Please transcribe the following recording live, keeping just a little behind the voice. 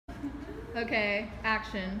Okay,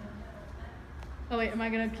 action. Oh wait, am I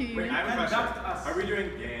gonna cue you? Wait, I have a question. Are we doing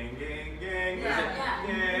gang, gang, gang? Yeah,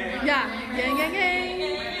 gang? yeah, gang, gang, gang.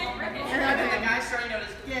 And then the guy starting out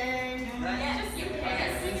as gang.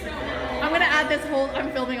 I'm gonna add this whole.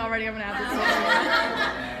 I'm filming already. I'm gonna add this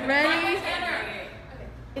whole. Ready?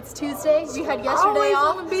 It's Tuesday. We had yesterday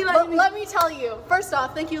off. But let me tell you. First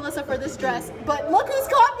off, thank you, Alyssa, for this dress. But look who's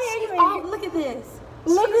copying me. Oh, look at this.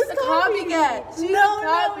 Look who's copycat.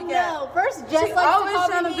 No. First, Jess likes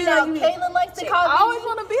to copy me. Now Caitlin likes to copy me. I always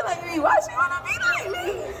want to be like me. Why she want to be like me?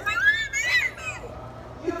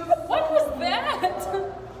 What was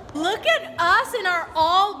that? Look at us in our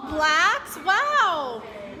all blacks. Wow.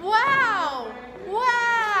 Wow.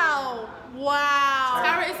 Wow. Wow.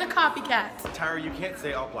 Tyra is a copycat. Tyra, you can't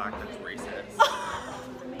say all black. That's racist.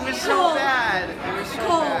 It was so bad. It was so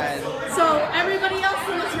bad. So everybody else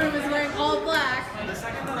in this room is wearing all black.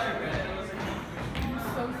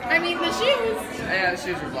 I mean the shoes. Yeah, the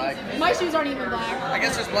shoes are black. My shoes aren't even black. I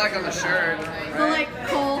guess there's black on the shirt. Right? So like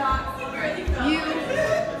Cole, you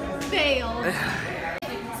failed.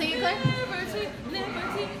 Sing it, Claire.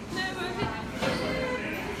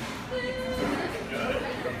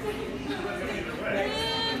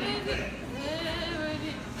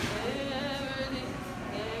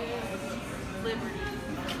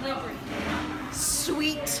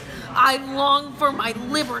 Sweet, I long for my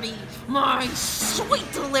liberty, my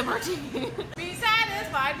sweet liberty. Be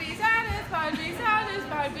satisfied, be satisfied, be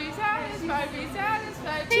satisfied, be satisfied, be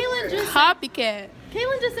satisfied. Caitlin just copycat.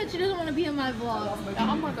 Caitlin just said she doesn't want to be in my vlog.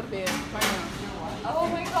 I'm not gonna be right now. Oh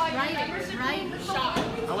my god, Right?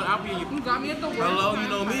 I'll be you. you got me at the worst. Hello, you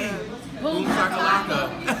know me. Boom shakalaka.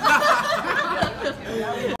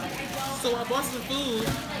 So I bought some food,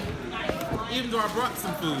 even though I brought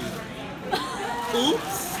some food.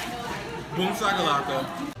 Oops. Boom shakalaka.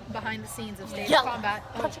 Behind the scenes of stage combat.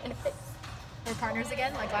 We're partners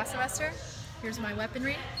again, like last semester. Here's my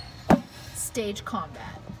weaponry. Stage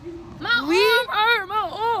combat. We learned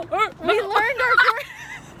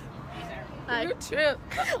our trip.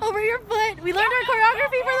 over your foot. We learned our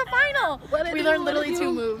choreography for the final. We learned literally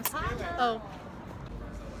 2 moves. Oh.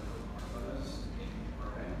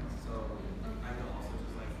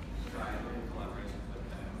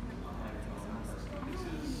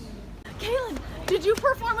 Kaylin, did you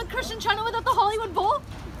perform with Christian Chenoweth at the Hollywood Bowl?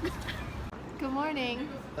 Good morning.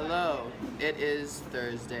 Hello. It is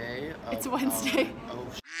Thursday. It's Wednesday.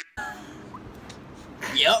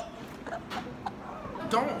 Yep.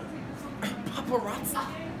 Don't. Paparazzi.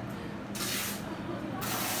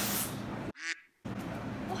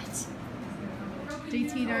 What?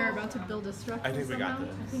 JT and I are about to build a structure. I think we got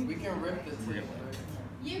somehow. this. We can rip this.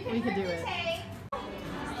 We could do it.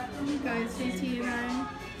 Guys, JT and I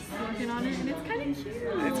working on it, and it's kind of cute.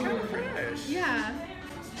 It's kind of fresh. Yeah.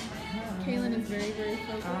 Kaylin is very, very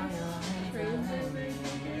focused. Trey is very, very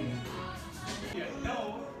focused.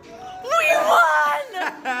 We won!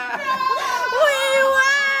 We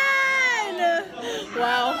won!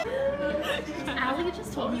 Wow. Allie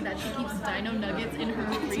just told me that she keeps dino nuggets in her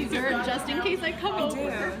freezer just in case I come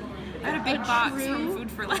over. I had a big box from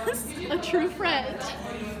Food for Less. A true friend.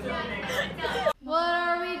 What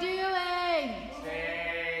are we doing?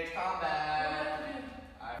 Stage combat.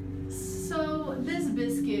 So this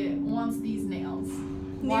biscuit wants these nails.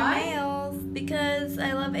 Why? Nails, because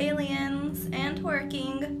I love aliens and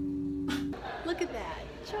twerking. Look at that.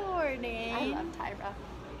 Jordan. I love Tyra.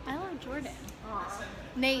 I love Jordan. Aww.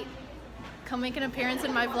 Nate, come make an appearance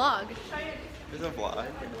in my vlog. There's a vlog.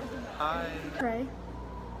 Hi. Trey,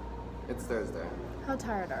 It's Thursday. how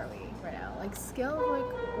tired are we right now? Like scale of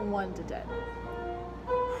like 1 to 10.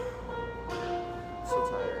 So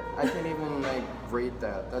tired. I can't even like rate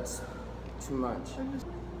that. That's too much.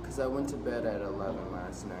 Cause I went to bed at 11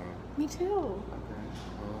 last night. Me too. Okay.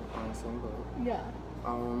 Well, on the same boat. Yeah.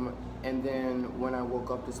 And then when I woke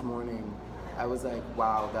up this morning, I was like,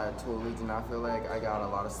 wow, that totally did not feel like I got a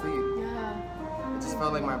lot of sleep. Yeah. It just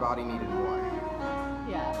felt like my body needed more.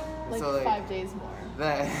 Yeah. Like, So, like 5 days more.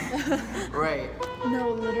 That, right.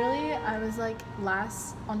 No, literally, I was like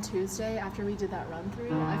on Tuesday after we did that run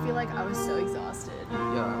through, I feel like I was so exhausted.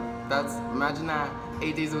 Yeah, that's, imagine that,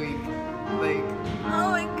 8 days a week. Like,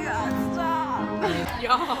 Oh my god, stop.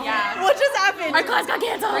 Yeah. What just happened? Our class got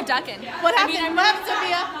canceled. We're ducking. What happened? What happened,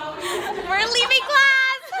 Sophia? We're leaving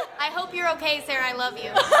class. I hope you're okay, Sarah. I love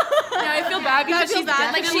you. Yeah, I feel bad because feel she's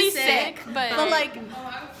bad. like she's sick, but like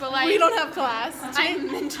we don't have class.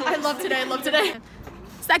 I love today. I love today.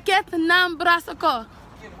 Sakit ng braso ko.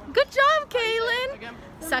 Good job, Kaylin.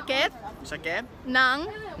 Sakit Sakit? ng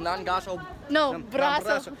Ng gaso. no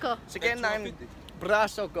braso ko. Sakit ng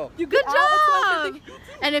Brazo go. You good job!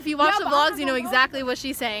 And if you watch the vlogs, you know exactly what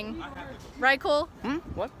she's saying. Right, Cole?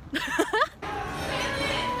 What?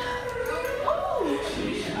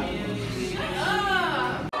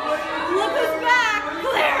 Look who's back!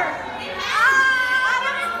 Claire!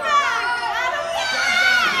 Adam's back! Adam's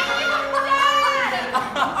back!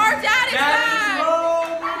 Our dad is back!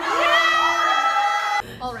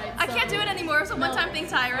 Alright, I can't do it anymore, so one time thing, We're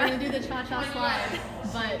Tyra. gonna do the cha-cha slide,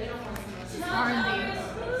 but R&B.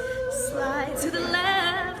 Slide to the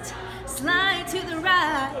left, slide to the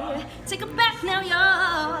right. Take 'em back now,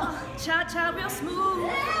 y'all. Cha-cha real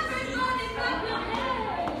smooth.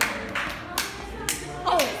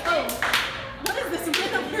 Oh, what is this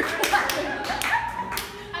rhythm you're clapping?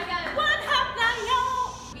 One hop now, y'all.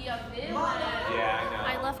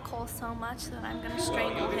 I love Cole so much that I'm gonna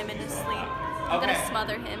strangle him in his sleep. I'm gonna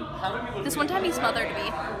smother him. This one time he smothered me.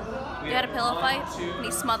 We had a pillow fight and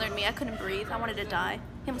he smothered me. I couldn't breathe. I wanted to die.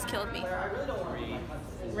 He almost killed me.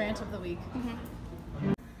 Rant of the week.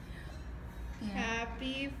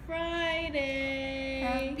 Happy Friday!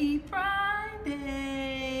 Happy Friday.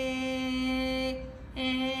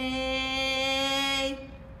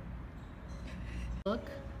 Look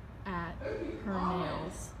at her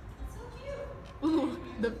nails. Ooh,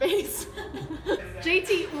 the face.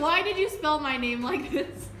 JT, why did you spell my name like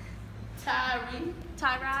this? Tyra.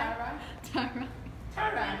 Tyra.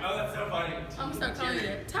 Oh, that's so funny. I'm gonna start calling you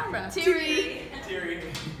that. Tyra. Tiri.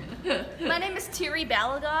 My name is Tiri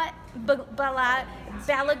Balagot.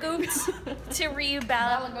 Balagoot. Tiri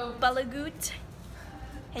Balagoot.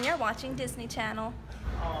 And you're watching Disney Channel.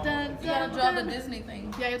 Dun, You gotta draw the Disney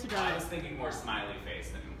thing. Yeah, you have to draw I it. was thinking more smiley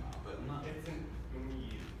face than but not.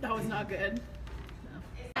 That was not good.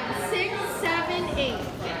 6, 7, 8.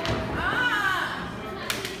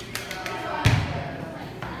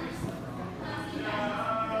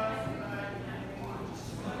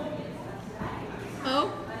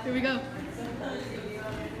 Oh, here we go.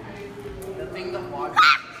 The thing that walks.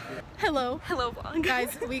 Hello. Hello, vlog.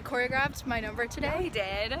 Guys, we choreographed my number today. We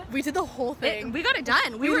did. We did the whole thing. We got it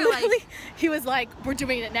done. We were literally- like he was like, we're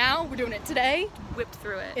doing it now, we're doing it today. whipped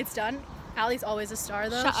through it. It's done. Allie's always a star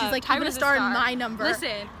though. Shut She's up. like, you're gonna Tyra's a star in star. my number.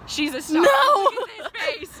 Listen, she's a star. No! Look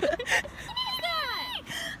at his face.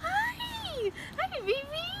 Hi! Hi, baby!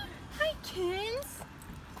 Hi, Kins!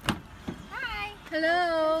 Hi!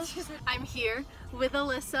 Hello! I'm here with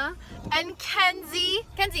Alyssa and Kenzie.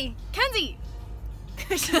 Kenzie!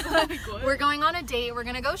 We're going on a date. We're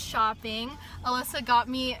gonna go shopping. Alyssa got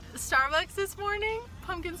me Starbucks this morning,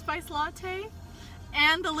 pumpkin spice latte,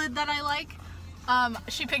 and the lid that I like.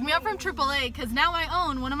 She picked me up from AAA because now I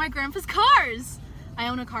own one of my grandpa's cars. I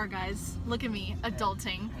own a car, guys. Look at me,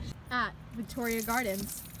 adulting. At Victoria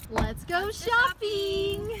Gardens. Let's go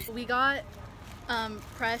shopping! We got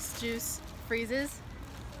pressed juice freezes.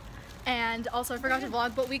 And also I forgot to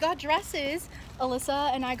vlog, but we got dresses.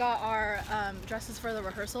 Alyssa and I got our dresses for the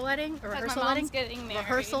rehearsal wedding, Getting married.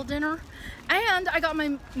 rehearsal dinner. And I got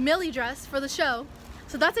my Millie dress for the show.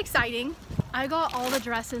 So that's exciting. I got all the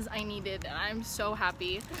dresses I needed and I'm so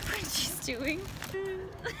happy. What she's doing.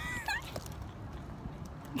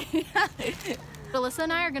 Alyssa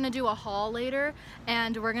and I are gonna do a haul later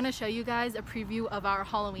and we're gonna show you guys a preview of our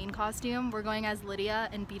Halloween costume. We're going as Lydia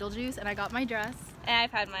and Beetlejuice and I got my dress. And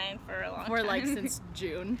I've had mine for a long time. We're like since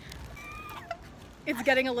June. It's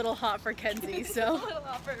getting a little hot for Kenzie, so. A little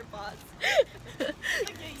off her boss.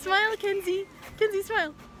 Smile, Kenzie. Kenzie,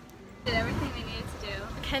 smile. Did everything we needed to do.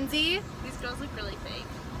 Kenzie, These girls look really fake.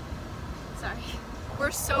 Sorry.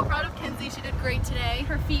 we're so proud of Kenzie. She did great today.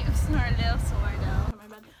 Her feet have snorted out, so I know.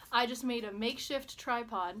 I just made a makeshift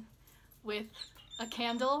tripod with a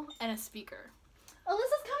candle and a speaker.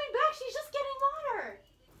 Alyssa's coming back. She's just getting water.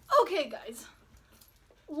 Okay, guys.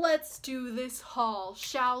 Let's do this haul,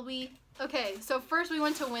 shall we? Okay, so first we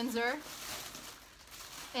went to Windsor.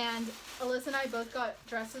 And Alyssa and I both got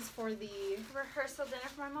dresses for the... Rehearsal dinner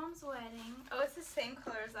for my mom's wedding. Oh, it's the same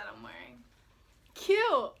colors that I'm wearing.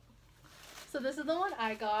 Cute! So this is the one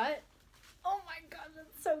I got. Oh my god,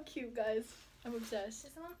 that's so cute, guys. I'm obsessed.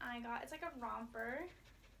 This is the one I got. It's like a romper.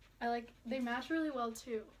 They match really well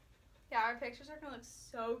too. Yeah, our pictures are gonna look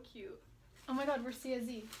so cute. Oh my god, we're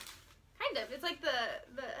CSZ. Kind of. It's like the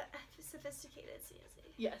sophisticated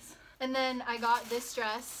CSE. Yes. And then I got this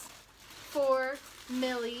dress for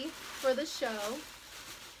Millie for the show.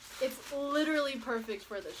 It's literally perfect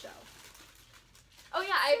for the show. Oh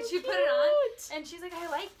yeah, she put it on and she's like, I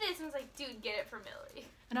like this. And I was like, dude, get it for Millie.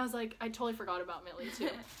 And I was like, I totally forgot about Millie too,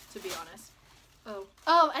 to be honest.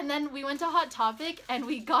 Oh, and then we went to Hot Topic and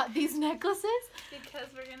we got these necklaces. Because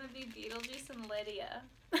we're gonna be Beetlejuice and Lydia.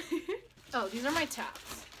 Oh, these are my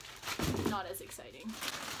taps. not as exciting.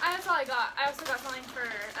 That's all I got. I also got something for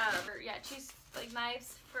cheese like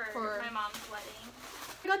knives for my mom's wedding.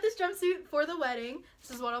 I got this jumpsuit for the wedding.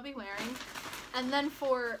 This is what I'll be wearing. And then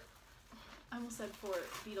I almost said for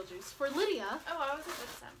Beetlejuice. For Lydia. Oh, I was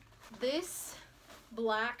with them. This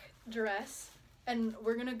black dress. And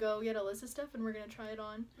we're gonna go get Alyssa stuff and we're gonna try it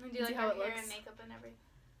on. And do like how her it hair looks. and makeup and everything.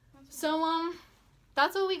 So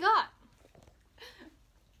that's what we got.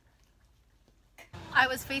 I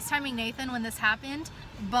was FaceTiming Nathan when this happened,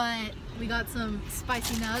 but we got some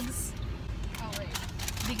spicy nugs. Oh wait.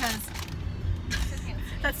 Because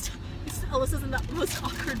Alyssa's in the most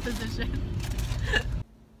awkward position.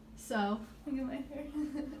 So Look at my hair.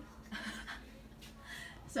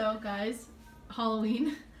 So guys,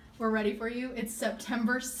 Halloween, we're ready for you. It's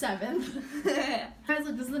September 7th. Guys,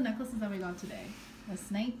 look, this is the necklaces that we got today. A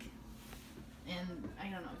snake, and I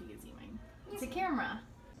don't know if you can see mine. It's a camera.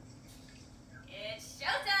 It's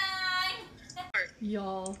showtime!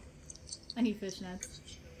 Y'all, I need fishnets.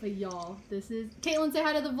 But y'all, this is... Caitlin, say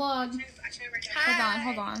hi to the vlog. Hi.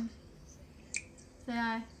 Hold on. Say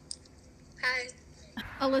hi. Hi.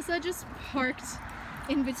 Alyssa just parked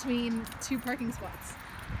in between two parking spots.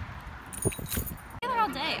 Together all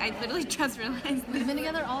day. I literally just realized. We've been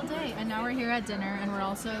together all day, and now we're here at dinner, and we're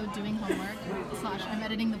also doing homework. / I'm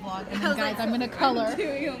editing the vlog, and then guys, I'm gonna color. I'm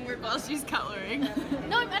doing homework while she's coloring.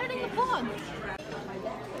 No, I'm editing the vlog.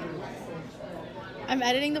 I'm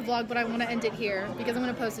editing the vlog, but I want to end it here because I'm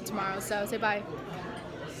gonna post it tomorrow. So say bye.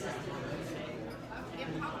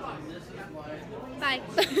 Bye.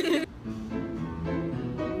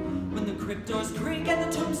 When the crypt doors creak and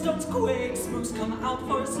the tombstones quake, spooks come out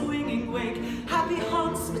for a swinging wake. Happy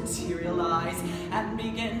haunts materialize and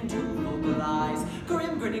begin to vocalize.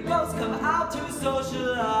 Grim grinning ghosts come out to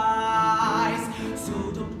socialize.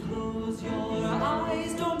 So don't close your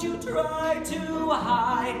eyes, don't you try to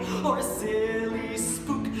hide, or a silly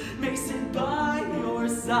spook may sit by your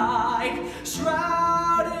side,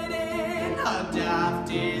 shrouded in a daft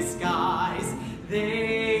disguise.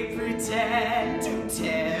 They pretend to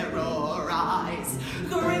terrorize.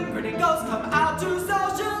 Grim grinning ghosts come out